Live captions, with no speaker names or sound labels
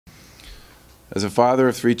As a father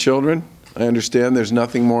of 3 children, I understand there's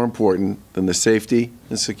nothing more important than the safety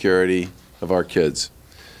and security of our kids.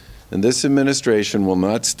 And this administration will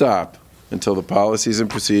not stop until the policies and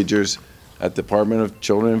procedures at the Department of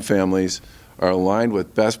Children and Families are aligned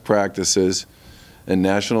with best practices and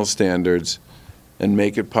national standards and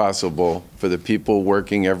make it possible for the people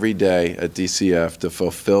working every day at DCF to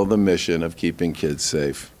fulfill the mission of keeping kids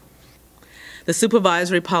safe. The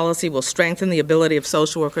supervisory policy will strengthen the ability of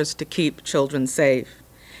social workers to keep children safe.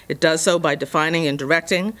 It does so by defining and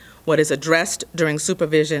directing what is addressed during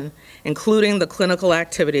supervision, including the clinical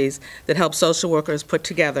activities that help social workers put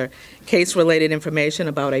together case-related information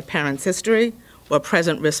about a parent's history or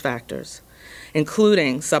present risk factors,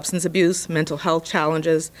 including substance abuse, mental health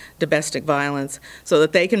challenges, domestic violence, so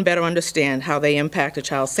that they can better understand how they impact a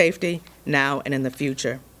child's safety now and in the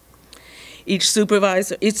future. Each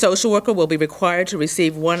social worker will be required to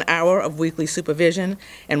receive 1 hour of weekly supervision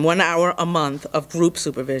and 1 hour a month of group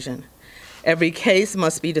supervision. Every case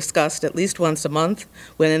must be discussed at least once a month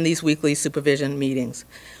within these weekly supervision meetings.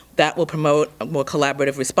 That will promote more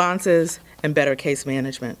collaborative responses and better case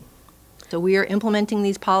management. So we are implementing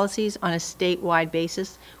these policies on a statewide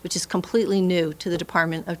basis, which is completely new to the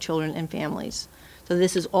Department of Children and Families. So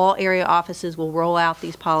this is all area offices will roll out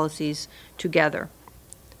these policies together.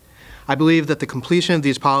 I believe that the completion of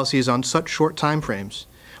these policies on such short time frames,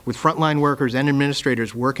 with frontline workers and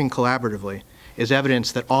administrators working collaboratively, is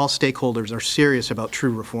evidence that all stakeholders are serious about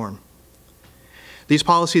true reform. These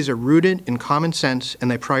policies are rooted in common sense and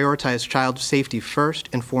they prioritize child safety first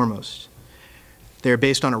and foremost. They are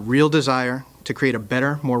based on a real desire to create a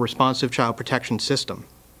better, more responsive child protection system.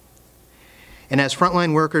 And as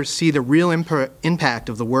frontline workers see the real impact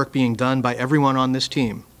of the work being done by everyone on this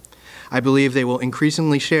team, I believe they will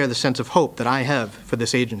increasingly share the sense of hope that I have for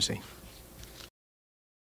this agency.